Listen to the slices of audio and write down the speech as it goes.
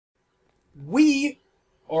we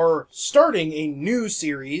are starting a new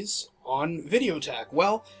series on Videotech.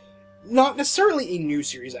 Well, not necessarily a new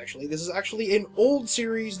series, actually. This is actually an old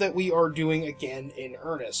series that we are doing again in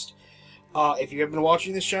earnest. If you have been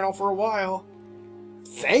watching this channel for a while,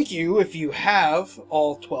 thank you if you have,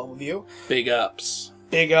 all 12 of you. Big ups.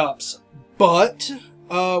 Big ups. But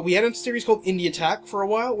we had a series called Indie Attack for a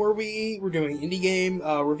while, where we were doing indie game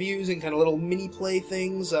reviews and kind of little mini play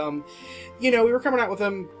things. You know, we were coming out with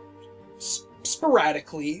them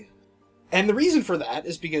sporadically. And the reason for that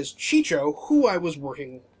is because Chicho, who I was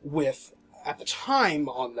working with at the time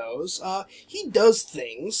on those, he does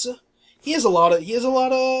things. He doesn't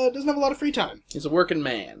have a lot of free time. He's a working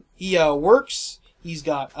man. He works. He's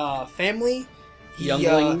got family.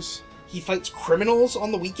 Younglings. He fights criminals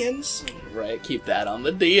on the weekends. Right, keep that on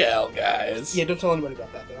the DL, guys. Yeah, don't tell anybody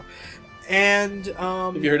about that though. And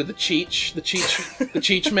have you heard of the Cheech? The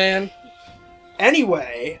Cheech man?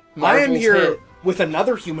 Anyway, Marvel's I am here hit. with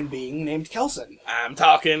another human being named Kelson. I'm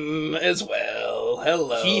talking as well.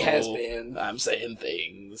 Hello. He has been. I'm saying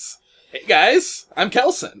things. Hey guys, I'm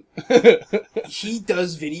Kelson. He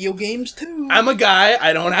does video games too. I'm a guy,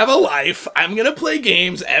 I don't have a life. I'm gonna play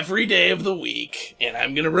games every day of the week, and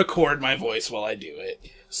I'm gonna record my voice while I do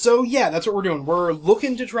it. So yeah, that's what we're doing. We're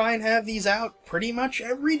looking to try and have these out pretty much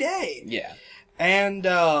every day. Yeah. And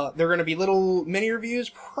they're going to be little mini reviews,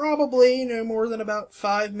 probably no more than about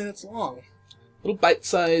 5 minutes long. Little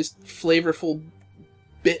bite-sized, flavorful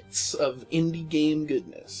bits of indie game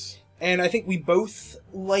goodness. And I think we both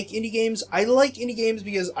like indie games. I like indie games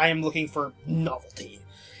because I am looking for novelty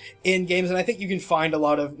in games, and I think you can find a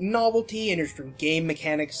lot of novelty and interesting game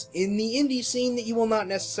mechanics in the indie scene that you will not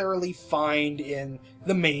necessarily find in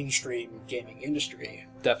the mainstream gaming industry.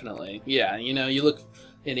 Definitely. Yeah, you know, you look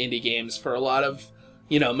in indie games for a lot of,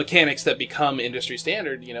 you know, mechanics that become industry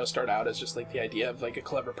standard, you know, start out as just like the idea of like a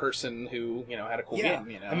clever person who, you know, had a cool game,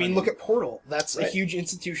 you know. I mean, look at Portal. That's a Right. huge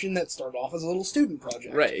institution that started off as a little student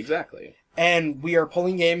project. Right, exactly. And we are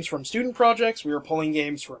pulling games from student projects, we are pulling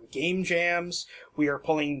games from game jams, we are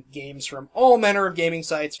pulling games from all manner of gaming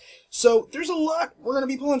sites. So there's a lot we're going to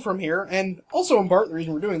be pulling from here, and also in part the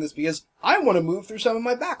reason we're doing this because I want to move through some of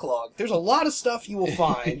my backlog. There's a lot of stuff you will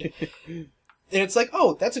find. And it's like,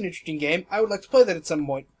 oh, that's an interesting game. I would like to play that at some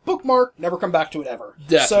point. Bookmark, never come back to it ever.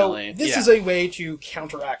 Definitely, So this yeah. is a way to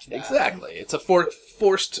counteract that. Exactly. It's a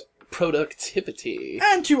forced productivity.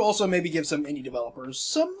 And to also maybe give some indie developers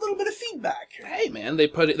some little bit of feedback. Hey man, they're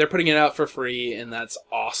putting it out for free, and that's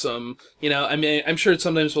awesome. You know, I mean, I'm sure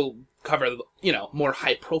sometimes we'll cover, you know, more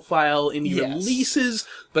high profile indie Yes. releases,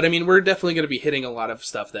 but I mean, we're definitely going to be hitting a lot of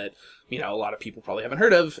stuff that, you know, a lot of people probably haven't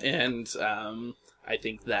heard of, and I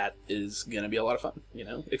think that is going to be a lot of fun, you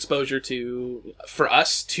know, exposure for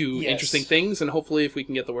us to Yes. interesting things, and hopefully if we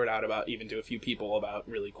can get the word out about, even to a few people about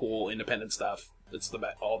really cool independent stuff, it's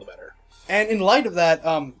all the better. And in light of that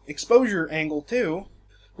exposure angle too,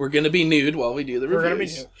 We're going to be nude while we do the reviews. we're going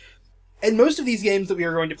to be new. And most of these games that we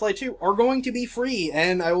are going to play too are going to be free,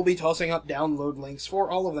 and I will be tossing up download links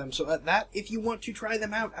for all of them. So that if you want to try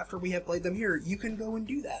them out after we have played them here, you can go and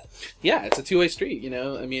do that. Yeah, it's a two-way street, you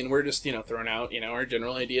know. I mean, we're just, you know, throwing out, you know, our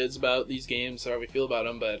general ideas about these games, how we feel about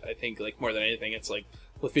them, but I think, like, more than anything, it's like,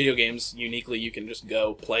 with video games, uniquely, you can just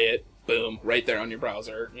go, play it, boom, right there on your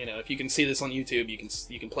browser. You know, if you can see this on YouTube,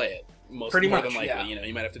 you can play it. Pretty more much, than likely, yeah. you know,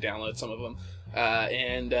 you might have to download some of them,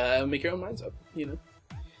 and make your own minds up, you know.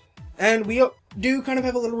 And we do kind of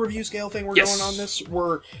have a little review scale thing we're Yes. going on this.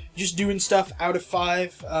 We're just doing stuff out of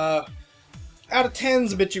 5. Out of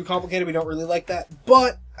 10's a bit too complicated. We don't really like that.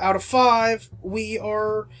 But out of 5,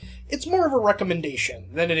 it's more of a recommendation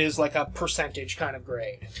than it is like a percentage kind of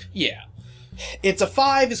grade. Yeah. It's a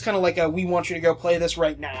 5 is kind of like a, we want you to go play this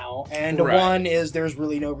right now. And a Right. 1 is, there's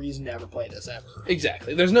really no reason to ever play this ever.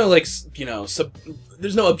 Exactly. There's no, like, you know,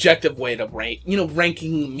 there's no objective way to rank, you know,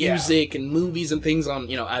 ranking music and movies and things on,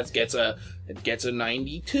 you know, it gets a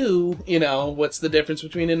 92, you know, what's the difference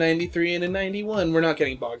between a 93 and a 91? We're not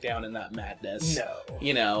getting bogged down in that madness. No.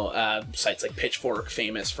 You know, sites like Pitchfork,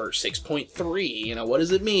 famous for 6.3, you know, what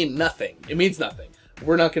does it mean? Nothing. It means nothing.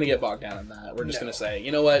 We're not going to get bogged down in that. We're just No. going to say,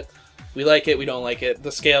 you know what? We like it, we don't like it.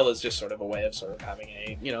 The scale is just sort of a way of sort of having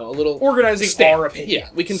a, you know, a little... Organizing stamp. our opinions. Yeah,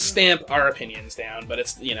 we can stamp our opinions down, but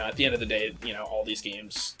it's, you know, at the end of the day, you know, all these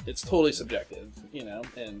games, it's totally subjective, you know,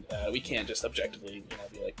 and we can't just objectively, you know,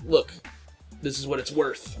 be like, look, this is what it's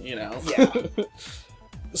worth, you know. Yeah.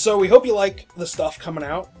 So we hope you like the stuff coming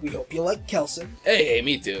out. We hope you like Kelson. Hey,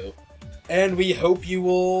 me too. And we hope you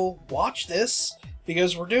will watch this,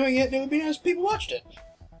 because we're doing it, and it would be nice if people watched it.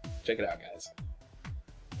 Check it out, guys.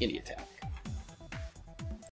 Indie Attack.